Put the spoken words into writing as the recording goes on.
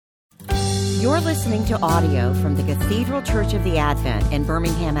You're listening to audio from the Cathedral Church of the Advent in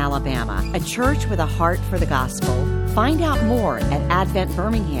Birmingham, Alabama, a church with a heart for the gospel. Find out more at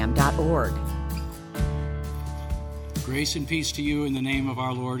adventbirmingham.org. Grace and peace to you in the name of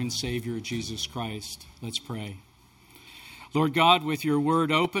our Lord and Savior, Jesus Christ. Let's pray. Lord God, with your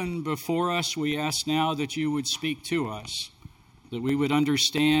word open before us, we ask now that you would speak to us, that we would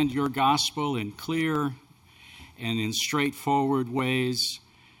understand your gospel in clear and in straightforward ways.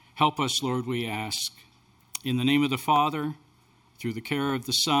 Help us, Lord, we ask. In the name of the Father, through the care of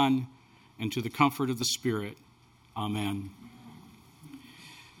the Son, and to the comfort of the Spirit. Amen.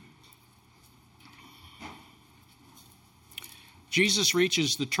 Jesus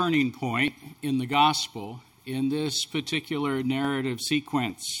reaches the turning point in the gospel in this particular narrative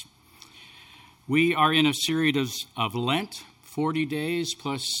sequence. We are in a series of Lent, 40 days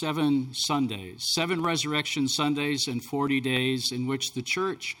plus 7 Sundays, 7 Resurrection Sundays and 40 days in which the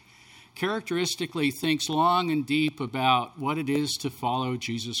church characteristically thinks long and deep about what it is to follow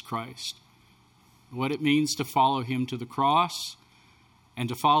Jesus Christ, what it means to follow him to the cross, and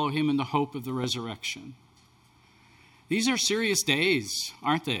to follow him in the hope of the resurrection. These are serious days,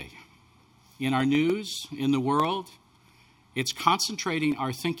 aren't they? In our news, in the world, it's concentrating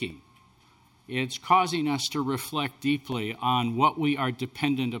our thinking. It's causing us to reflect deeply on what we are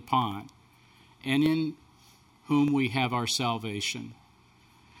dependent upon and in whom we have our salvation.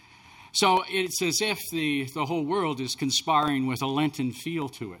 So it's as if the whole world is conspiring with a Lenten feel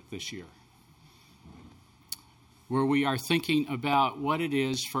to it this year, where we are thinking about what it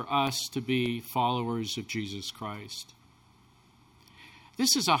is for us to be followers of Jesus Christ.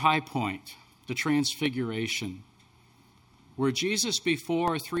 This is a high point, the Transfiguration, where Jesus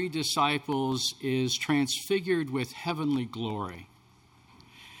before 3 disciples is transfigured with heavenly glory.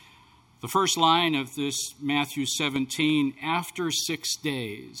 The first line of this Matthew 17, after 6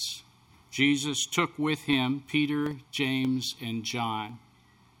 days, Jesus took with him Peter, James, and John.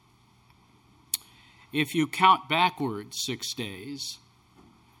 If you count backwards 6 days,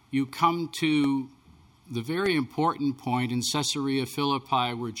 you come to the very important point in Caesarea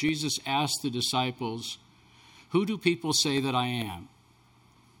Philippi where Jesus asked the disciples, "Who do people say that I am?"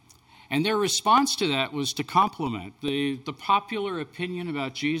 And their response to that was to compliment. The popular opinion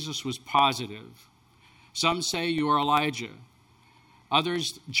about Jesus was positive. Some say you are Elijah.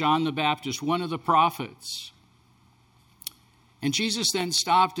 Others, John the Baptist, one of the prophets. And Jesus then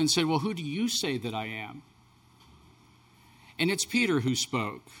stopped and said, "Well, who do you say that I am?" And it's Peter who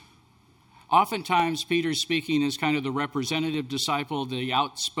spoke. Oftentimes, Peter's speaking as kind of the representative disciple, the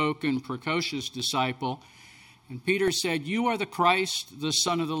outspoken, precocious disciple. And Peter said, "You are the Christ, the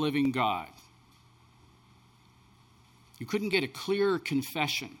Son of the living God." You couldn't get a clearer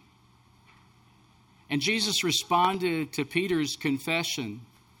confession. And Jesus responded to Peter's confession,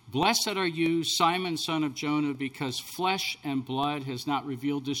 "Blessed are you, Simon, son of Jonah, because flesh and blood has not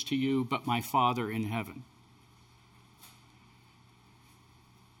revealed this to you, but my Father in heaven."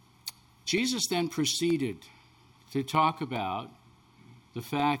 Jesus then proceeded to talk about the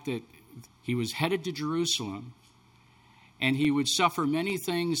fact that he was headed to Jerusalem and he would suffer many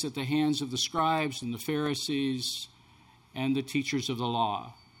things at the hands of the scribes and the Pharisees and the teachers of the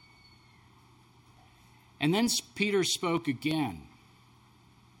law. And then Peter spoke again.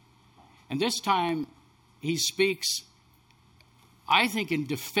 And this time he speaks, I think, in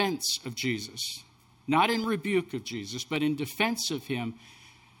defense of Jesus. Not in rebuke of Jesus, but in defense of him.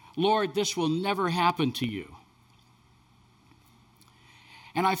 "Lord, this will never happen to you."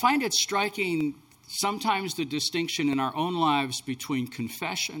 And I find it striking sometimes the distinction in our own lives between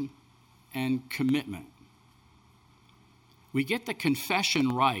confession and commitment. We get the confession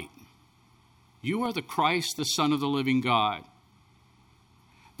right. You are the Christ, the Son of the living God.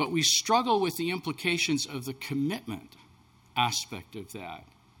 But we struggle with the implications of the commitment aspect of that.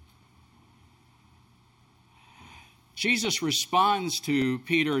 Jesus responds to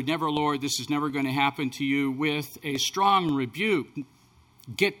Peter, "Never, Lord, this is never going to happen to you," with a strong rebuke.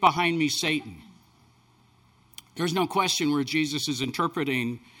 "Get behind me, Satan." There's no question where Jesus is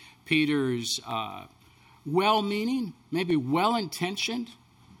interpreting Peter's well-meaning, maybe well-intentioned,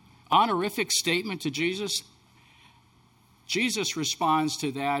 honorific statement to Jesus. Jesus responds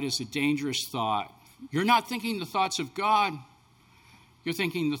to that as a dangerous thought. You're not thinking the thoughts of God, you're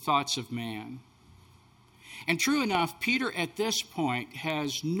thinking the thoughts of man. And true enough, Peter at this point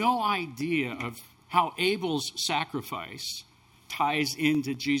has no idea of how Abel's sacrifice ties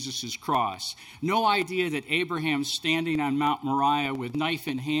into Jesus' cross. No idea that Abraham standing on Mount Moriah with knife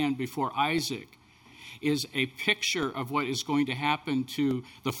in hand before Isaac is a picture of what is going to happen to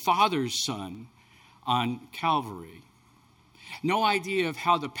the Father's Son on Calvary. No idea of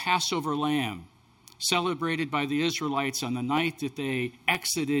how the Passover lamb, celebrated by the Israelites on the night that they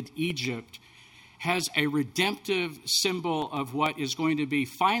exited Egypt, has a redemptive symbol of what is going to be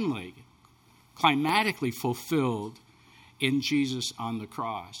finally, climatically fulfilled in Jesus on the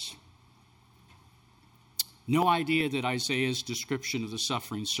cross. No idea that Isaiah's description of the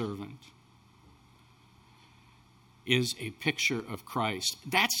suffering servant is a picture of Christ.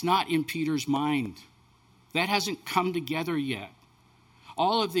 That's not in Peter's mind. That hasn't come together yet.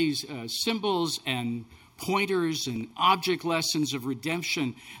 All of these symbols and pointers and object lessons of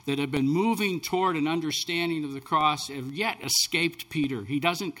redemption that have been moving toward an understanding of the cross have yet escaped Peter. He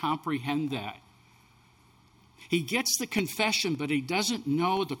doesn't comprehend that. He gets the confession, but he doesn't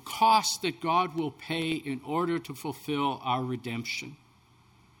know the cost that God will pay in order to fulfill our redemption,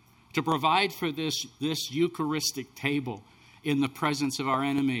 to provide for this Eucharistic table in the presence of our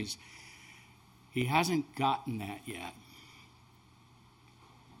enemies. He hasn't gotten that yet.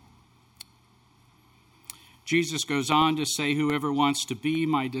 Jesus goes on to say, whoever wants to be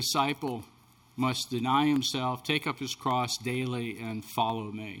my disciple must deny himself, take up his cross daily, and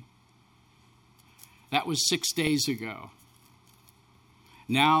follow me. That was 6 days ago.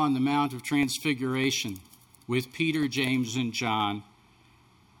 Now on the Mount of Transfiguration with Peter, James, and John,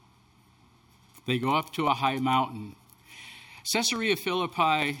 they go up to a high mountain. Caesarea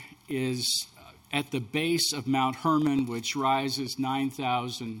Philippi is at the base of Mount Hermon, which rises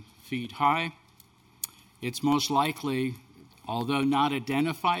 9,000 feet high. It's most likely, although not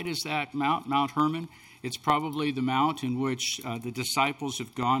identified as that Mount Hermon, it's probably the mount in which the disciples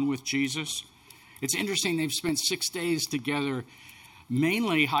have gone with Jesus. It's interesting, they've spent 6 days together,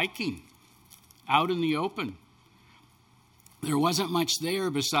 mainly hiking out in the open. There wasn't much there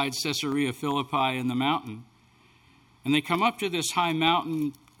besides Caesarea Philippi and the mountain. And they come up to this high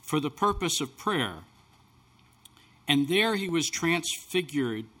mountain for the purpose of prayer. And there he was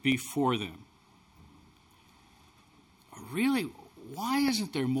transfigured before them. Really, why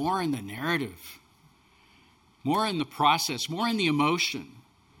isn't there more in the narrative? More in the process, more in the emotion?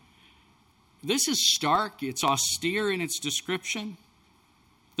 This is stark, it's austere in its description.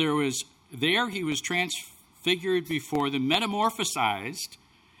 There he was transfigured before them, metamorphosized.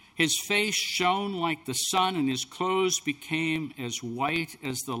 His face shone like the sun, and his clothes became as white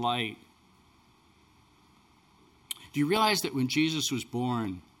as the light. Do you realize that when Jesus was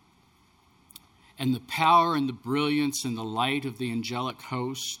born, and the power and the brilliance and the light of the angelic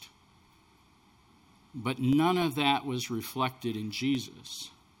host, but none of that was reflected in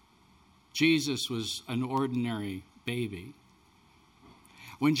Jesus? Jesus was an ordinary baby.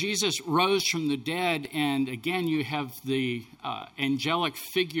 When Jesus rose from the dead, and again you have the angelic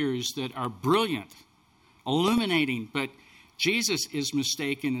figures that are brilliant, illuminating, but Jesus is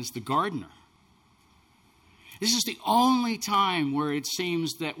mistaken as the gardener. This is the only time where it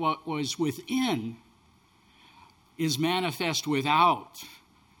seems that what was within is manifest without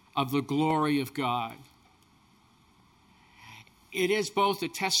of the glory of God. It is both a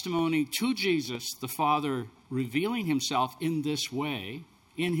testimony to Jesus, the Father revealing himself in this way,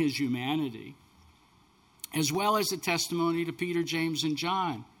 in his humanity, as well as a testimony to Peter, James, and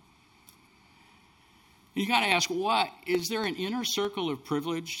John. You got to ask, is there an inner circle of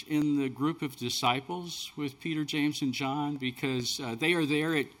privilege in the group of disciples with Peter, James, and John? Because they are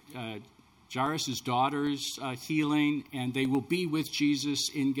there at Jairus' daughter's healing, and they will be with Jesus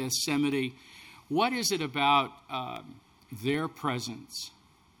in Gethsemane. What is it about their presence?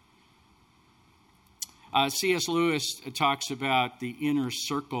 C.S. Lewis talks about the inner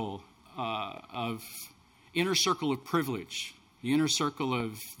circle of privilege, the inner circle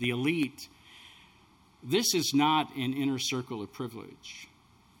of the elite. This is not an inner circle of privilege.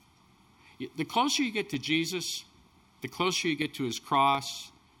 The closer you get to Jesus, the closer you get to his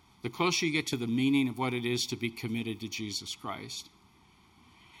cross, the closer you get to the meaning of what it is to be committed to Jesus Christ.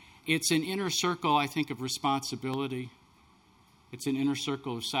 It's an inner circle, I think, of responsibility. It's an inner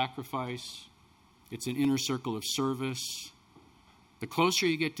circle of sacrifice. It's an inner circle of service. The closer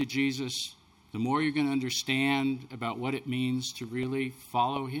you get to Jesus, the more you're going to understand about what it means to really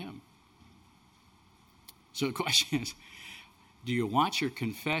follow him. So the question is, do you want your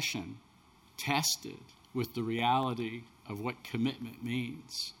confession tested with the reality of what commitment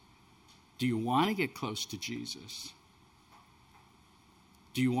means? Do you want to get close to Jesus?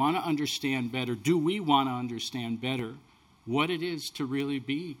 Do you want to understand better? Do we want to understand better what it is to really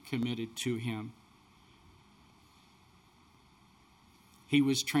be committed to him? He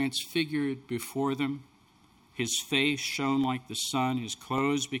was transfigured before them. His face shone like the sun. His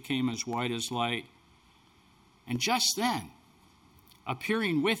clothes became as white as light. And just then,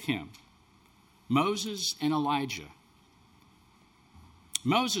 appearing with him, Moses and Elijah.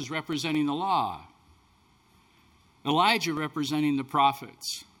 Moses representing the law. Elijah representing the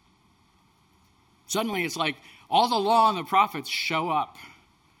prophets. Suddenly it's like all the law and the prophets show up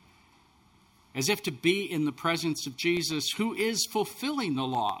as if to be in the presence of Jesus, who is fulfilling the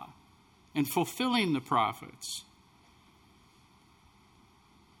law and fulfilling the prophets.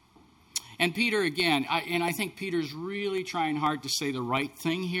 And Peter, again, I think Peter's really trying hard to say the right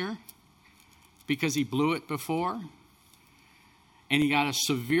thing here because he blew it before and he got a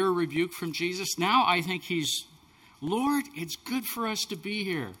severe rebuke from Jesus. Now I think he's, Lord, it's good for us to be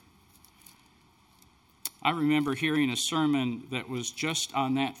here. I remember hearing a sermon that was just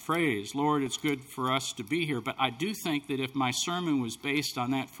on that phrase, Lord, it's good for us to be here. But I do think that if my sermon was based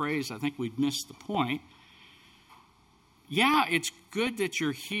on that phrase, I think we'd miss the point. Yeah, it's good that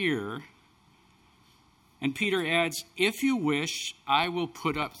you're here. And Peter adds, if you wish, I will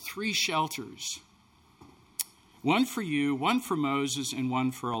put up 3 shelters. One for you, one for Moses, and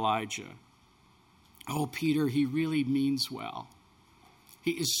one for Elijah. Oh, Peter, he really means well.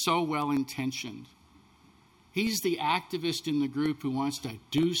 He is so well-intentioned. He's the activist in the group who wants to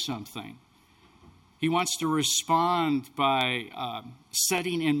do something. He wants to respond by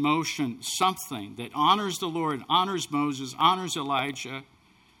setting in motion something that honors the Lord, honors Moses, honors Elijah.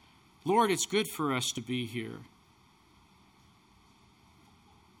 Lord, it's good for us to be here.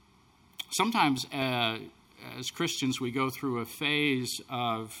 Sometimes as Christians, we go through a phase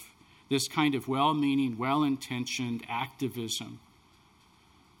of this kind of well-meaning, well-intentioned activism.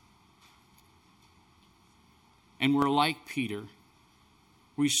 And we're like Peter.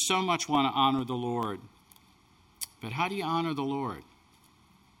 We so much want to honor the Lord. But how do you honor the Lord?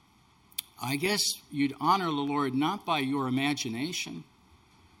 I guess you'd honor the Lord not by your imagination,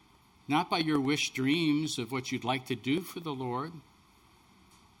 not by your wish dreams of what you'd like to do for the Lord,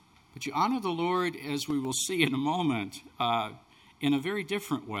 but you honor the Lord, as we will see in a moment, in a very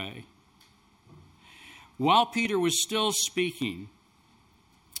different way. While Peter was still speaking,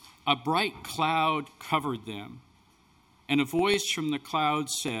 a bright cloud covered them, and a voice from the cloud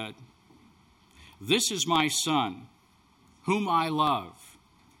said, "This is my Son, whom I love.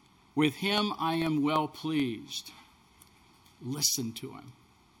 With him I am well pleased. Listen to him."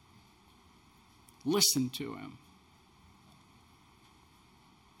 Listen to him.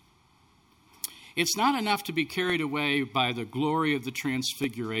 It's not enough to be carried away by the glory of the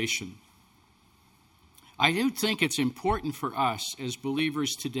transfiguration. I do think it's important for us as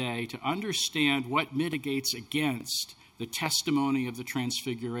believers today to understand what mitigates against the testimony of the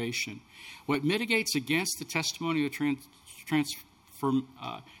transfiguration. What mitigates against the testimony of the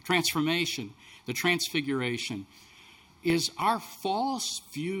transformation, the transfiguration, is our false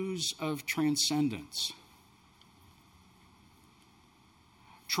views of transcendence.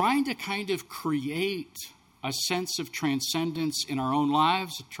 Trying to kind of create a sense of transcendence in our own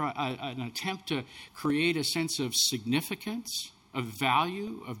lives, an attempt to create a sense of significance, of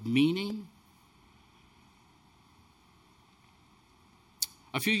value, of meaning.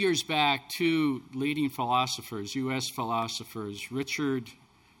 A few years back, 2 leading philosophers, U.S. philosophers, Richard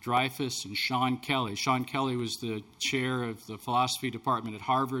Dreyfuss and Sean Kelly. Sean Kelly was the chair of the philosophy department at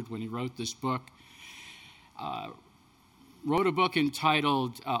Harvard when he wrote this book. Wrote a book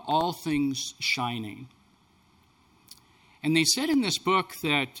entitled All Things Shining. And they said in this book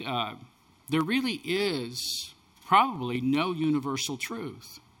that there really is probably no universal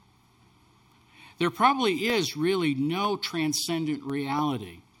truth. There probably is really no transcendent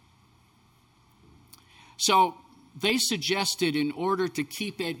reality. So they suggested, in order to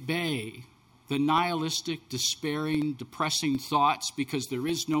keep at bay the nihilistic, despairing, depressing thoughts, because there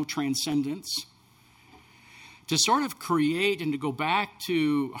is no transcendence, to sort of create and to go back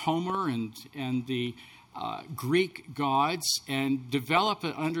to Homer and the Greek gods and develop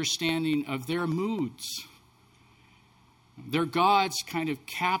an understanding of their moods. Their gods kind of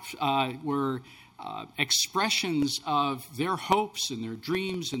were expressions of their hopes and their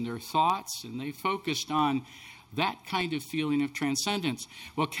dreams and their thoughts, and they focused on that kind of feeling of transcendence.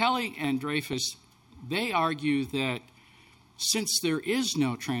 Well, Kelly and Dreyfuss, they argue that since there is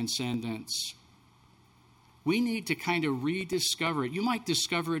no transcendence, we need to kind of rediscover it. You might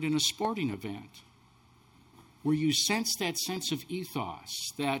discover it in a sporting event where you sense that sense of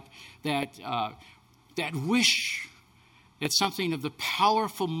ethos, that wish that something of the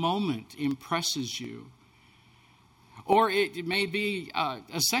powerful moment impresses you. Or it may be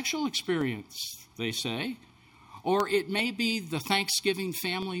a sexual experience, they say, or it may be the Thanksgiving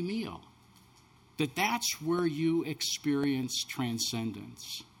family meal, that's where you experience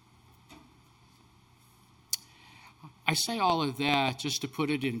transcendence. I say all of that just to put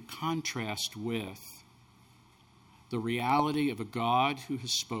it in contrast with the reality of a God who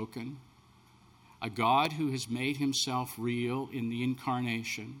has spoken, a God who has made himself real in the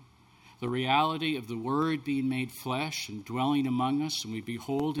incarnation, the reality of the Word being made flesh and dwelling among us, and we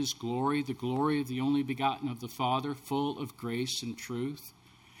behold his glory, the glory of the only begotten of the Father, full of grace and truth.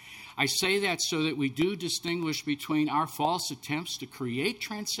 I say that so that we do distinguish between our false attempts to create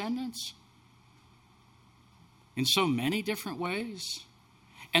transcendence in so many different ways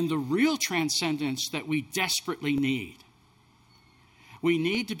and the real transcendence that we desperately need. We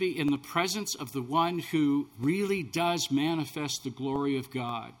need to be in the presence of the one who really does manifest the glory of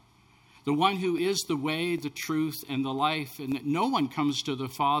God, the one who is the way, the truth, and the life, and that no one comes to the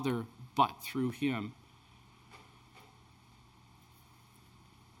Father but through him.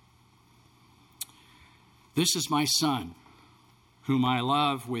 This is my Son, whom I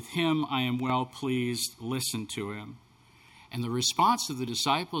love. With him I am well pleased. Listen to him. And the response of the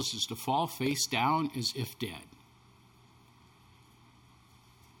disciples is to fall face down as if dead.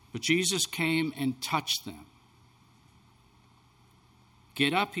 But Jesus came and touched them.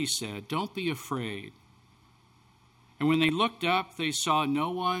 Get up, he said. Don't be afraid. And when they looked up, they saw no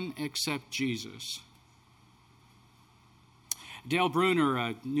one except Jesus. Dale Bruner,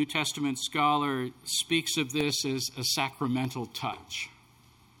 a New Testament scholar, speaks of this as a sacramental touch.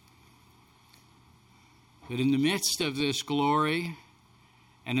 That in the midst of this glory,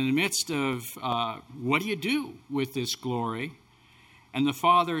 and in the midst of what do you do with this glory, and the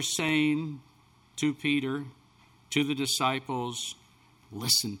Father saying to Peter, to the disciples,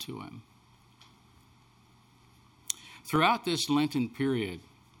 listen to him. Throughout this Lenten period,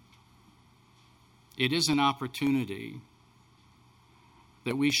 it is an opportunity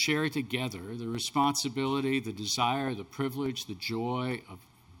that we share together the responsibility, the desire, the privilege, the joy of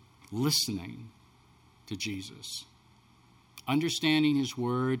listening to Jesus. Understanding his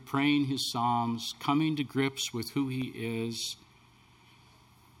word, praying his psalms, coming to grips with who he is.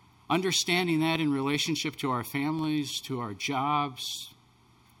 Understanding that in relationship to our families, to our jobs,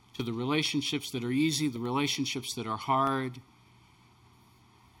 to the relationships that are easy, the relationships that are hard.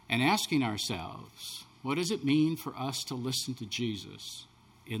 And asking ourselves, what does it mean for us to listen to Jesus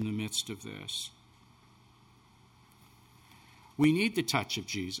in the midst of this? We need the touch of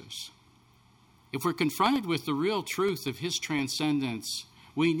Jesus. If we're confronted with the real truth of his transcendence,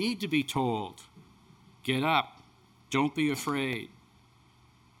 we need to be told, get up, don't be afraid.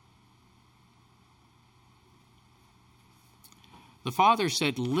 The Father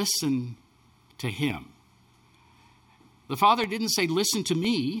said, listen to him. The Father didn't say, listen to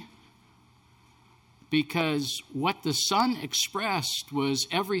me, because what the Son expressed was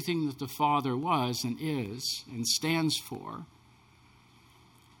everything that the Father was and is and stands for.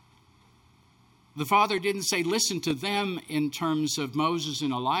 The Father didn't say, listen to them in terms of Moses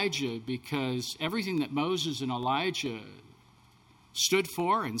and Elijah, because everything that Moses and Elijah stood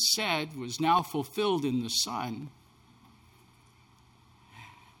for and said was now fulfilled in the Son.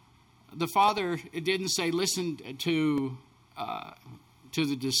 The Father didn't say, listen to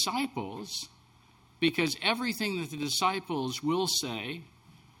the disciples, because everything that the disciples will say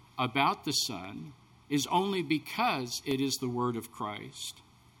about the Son is only because it is the word of Christ.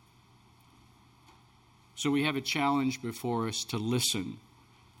 So we have a challenge before us to listen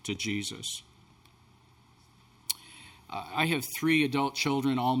to Jesus. I have 3 adult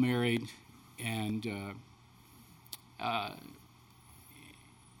children, all married, and I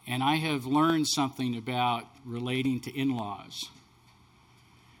have learned something about relating to in-laws.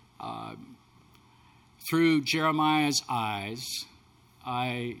 Through Jeremiah's eyes,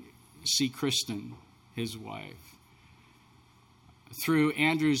 I see Kristen, his wife. Through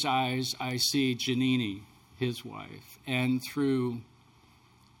Andrew's eyes, I see Janini, his wife. And through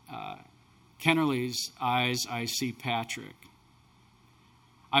Kennerly's eyes, I see Patrick.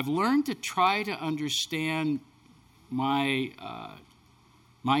 I've learned to try to understand my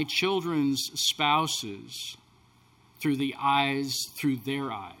children's spouses through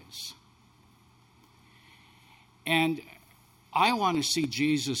their eyes. And I want to see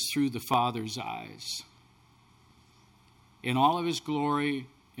Jesus through the Father's eyes. In all of his glory,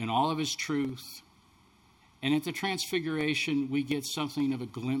 in all of his truth. And at the Transfiguration, we get something of a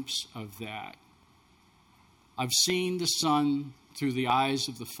glimpse of that. I've seen the Son through the eyes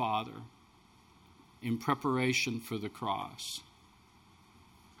of the Father in preparation for the cross.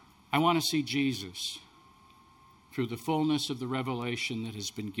 I want to see Jesus through the fullness of the revelation that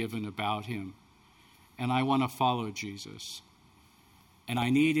has been given about him. And I want to follow Jesus. And I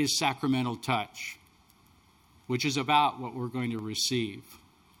need his sacramental touch, which is about what we're going to receive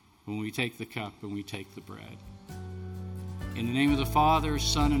when we take the cup and we take the bread. In the name of the Father,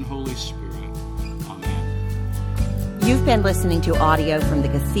 Son, and Holy Spirit. Amen. You've been listening to audio from the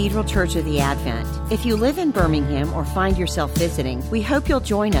Cathedral Church of the Advent. If you live in Birmingham or find yourself visiting, we hope you'll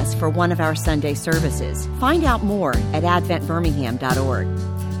join us for one of our Sunday services. Find out more at adventbirmingham.org.